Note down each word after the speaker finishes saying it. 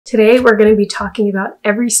Today we're going to be talking about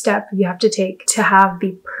every step you have to take to have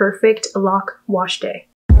the perfect Loc wash day.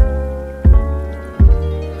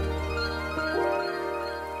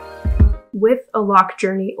 With a Loc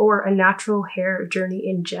journey or a natural hair journey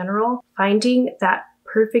in general, finding that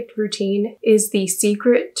perfect routine is the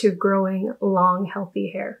secret to growing long,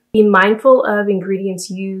 healthy hair. Be mindful of ingredients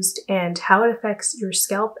used and how it affects your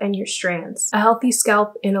scalp and your strands. A healthy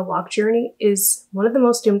scalp in a Loc journey is one of the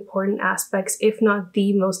most important aspects, if not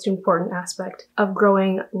the most important aspect, of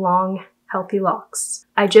growing long, healthy locks.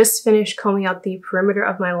 I just finished combing out the perimeter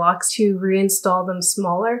of my locks to reinstall them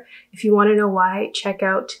smaller. If you want to know why, check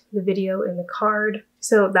out the video in the card.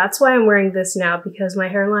 So that's why I'm wearing this now, because my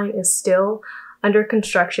hairline is still under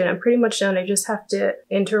construction. I'm pretty much done. I just have to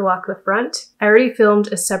interlock the front. I already filmed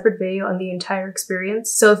a separate video on the entire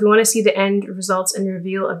experience. So if you want to see the end results and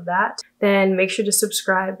reveal of that, then make sure to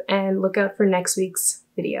subscribe and look out for next week's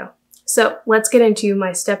video. So let's get into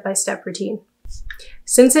my step-by-step routine.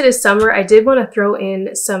 Since it is summer, I did want to throw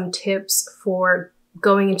in some tips for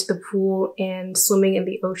going into the pool and swimming in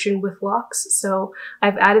the ocean with locks. So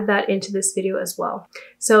I've added that into this video as well.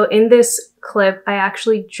 So in this clip, I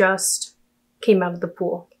actually just came out of the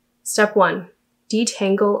pool. Step 1,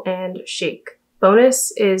 detangle and shake.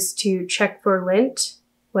 Bonus is to check for lint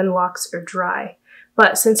when locks are dry.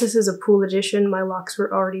 But since this is a pool edition, my locks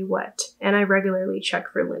were already wet and I regularly check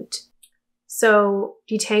for lint. So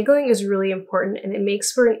detangling is really important and it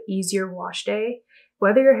makes for an easier wash day.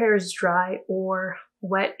 Whether your hair is dry or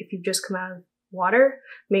wet, if you've just come out of water,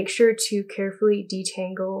 make sure to carefully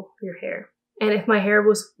detangle your hair. And if my hair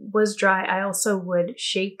was dry, I also would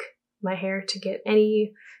shake my hair to get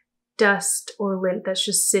any dust or lint that's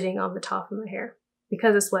just sitting on the top of my hair.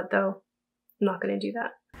 Because it's wet though, I'm not going to do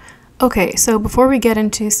that. Okay, so before we get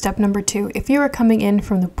into step number 2, if you are coming in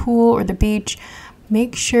from the pool or the beach,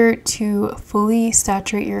 make sure to fully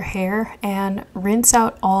saturate your hair and rinse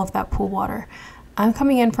out all of that pool water. I'm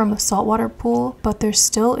coming in from a saltwater pool, but there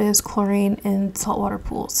still is chlorine in saltwater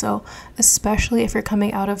pools. So especially if you're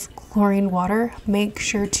coming out of chlorine water, make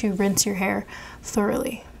sure to rinse your hair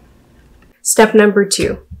thoroughly. Step number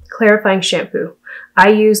 2, clarifying shampoo. I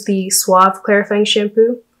use the Suave clarifying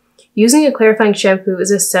shampoo. Using a clarifying shampoo is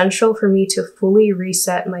essential for me to fully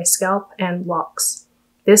reset my scalp and locks.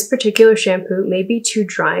 This particular shampoo may be too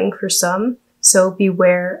drying for some, so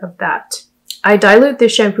beware of that. I dilute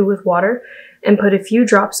this shampoo with water and put a few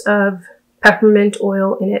drops of peppermint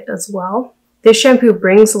oil in it as well. This shampoo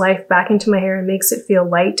brings life back into my hair and makes it feel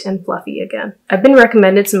light and fluffy again. I've been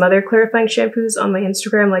recommended some other clarifying shampoos on my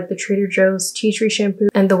Instagram, like the Trader Joe's Tea Tree shampoo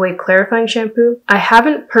and the Way clarifying shampoo. I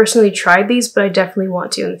haven't personally tried these, but I definitely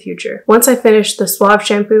want to in the future. Once I finish the Suave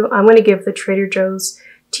shampoo, I'm going to give the Trader Joe's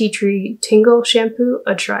Tea Tree Tingle shampoo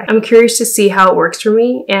a try. I'm curious to see how it works for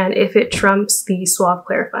me and if it trumps the Suave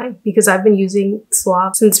clarifying, because I've been using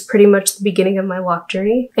Suave since pretty much the beginning of my Loc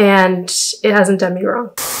journey and it hasn't done me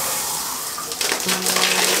wrong.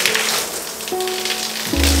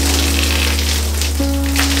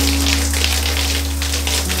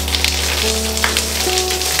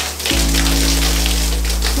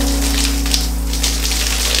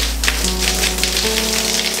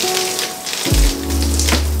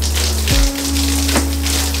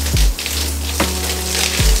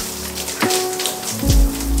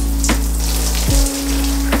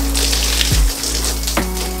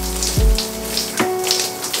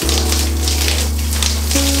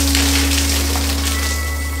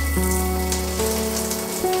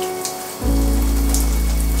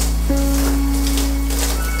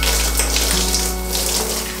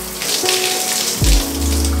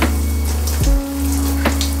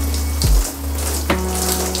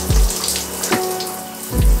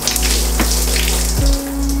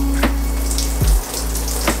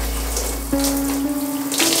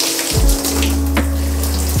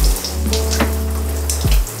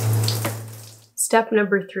 Step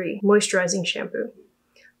number 3, moisturizing shampoo.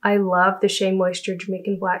 I love the Shea Moisture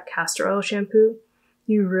Jamaican Black Castor Oil Shampoo.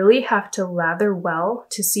 You really have to lather well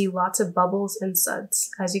to see lots of bubbles and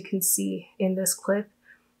suds. As you can see in this clip,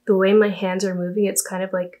 the way my hands are moving, it's kind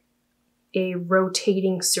of like a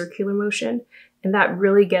rotating circular motion, and that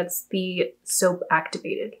really gets the soap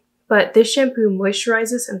activated. But this shampoo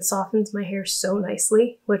moisturizes and softens my hair so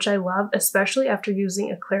nicely, which I love, especially after using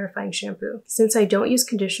a clarifying shampoo. Since I don't use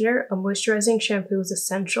conditioner, a moisturizing shampoo is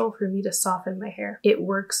essential for me to soften my hair. It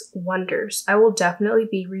works wonders. I will definitely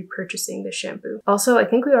be repurchasing this shampoo. Also, I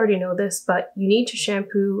think we already know this, but you need to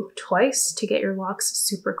shampoo twice to get your locks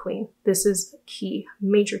super clean. This is key,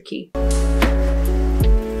 major key.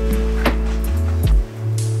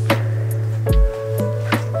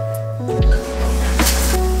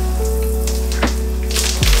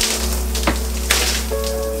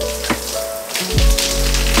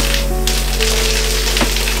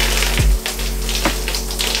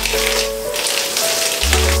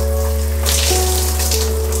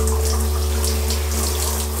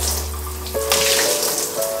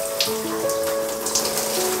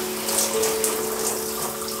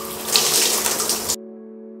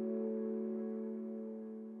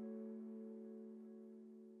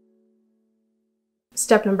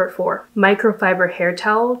 Step number 4, microfiber hair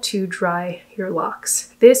towel to dry your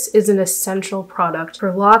locks. This is an essential product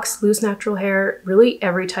for locks, loose natural hair, really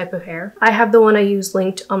every type of hair. I have the one I use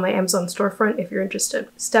linked on my Amazon storefront if you're interested.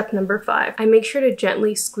 Step number 5, I make sure to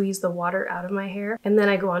gently squeeze the water out of my hair and then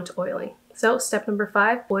I go on to oiling. So step number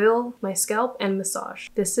 5, oil my scalp and massage.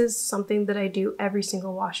 This is something that I do every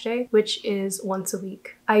single wash day, which is once a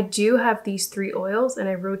week. I do have these 3 oils and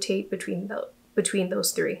I rotate between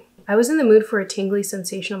those 3. I was in the mood for a tingly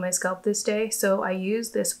sensation on my scalp this day, so I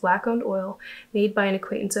used this black-owned oil made by an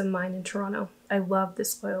acquaintance of mine in Toronto. I love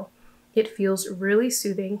this oil. It feels really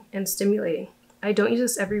soothing and stimulating. I don't use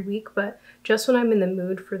this every week, but just when I'm in the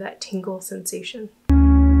mood for that tingle sensation.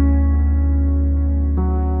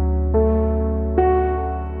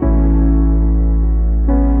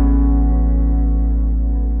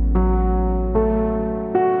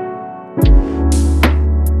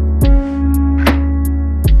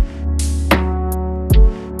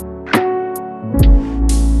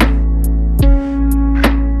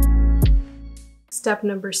 Step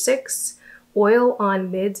number 6, oil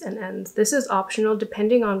on mids and ends. This is optional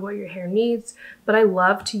depending on what your hair needs, but I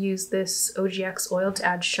love to use this OGX oil to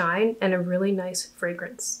add shine and a really nice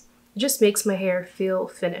fragrance. It just makes my hair feel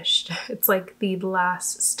finished. It's like the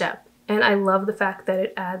last step. And I love the fact that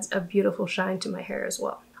it adds a beautiful shine to my hair as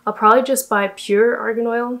well. I'll probably just buy pure argan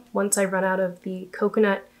oil once I run out of the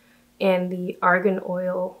coconut and the argan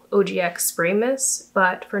oil OGX spray mist,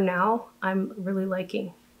 but for now, I'm really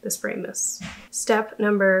liking the spray mist. Step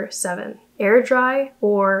number 7, air dry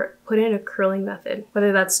or put in a curling method,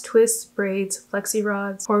 whether that's twists, braids, flexi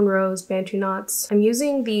rods, cornrows, bantu knots. I'm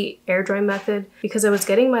using the air dry method because I was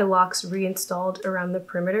getting my locks reinstalled around the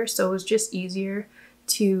perimeter, so it was just easier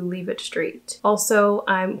to leave it straight. Also,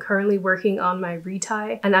 I'm currently working on my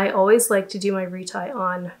retie, and I always like to do my retie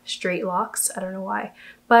on straight locks. I don't know why,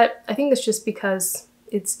 but I think it's just because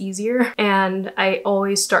it's easier, and I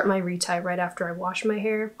always start my retie right after I wash my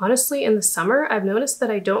hair. Honestly, in the summer, I've noticed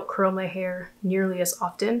that I don't curl my hair nearly as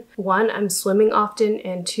often. 1, I'm swimming often,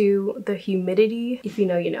 and 2, the humidity, if you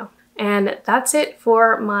know, you know. And that's it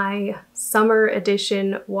for my summer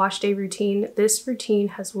edition wash day routine. This routine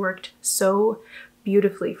has worked so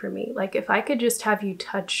beautifully for me. Like, if I could just have you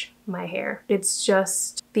touch my hair, it's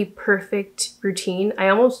just the perfect routine. I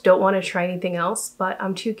almost don't want to try anything else, but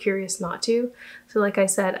I'm too curious not to. So like I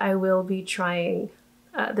said, I will be trying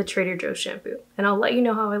the Trader Joe's shampoo, and I'll let you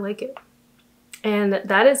know how I like it. And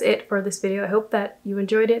that is it for this video. I hope that you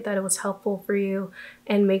enjoyed it, that it was helpful for you,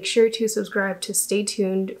 and make sure to subscribe to stay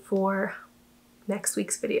tuned for next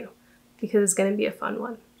week's video because it's going to be a fun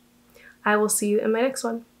one. I will see you in my next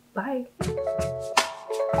one. Bye.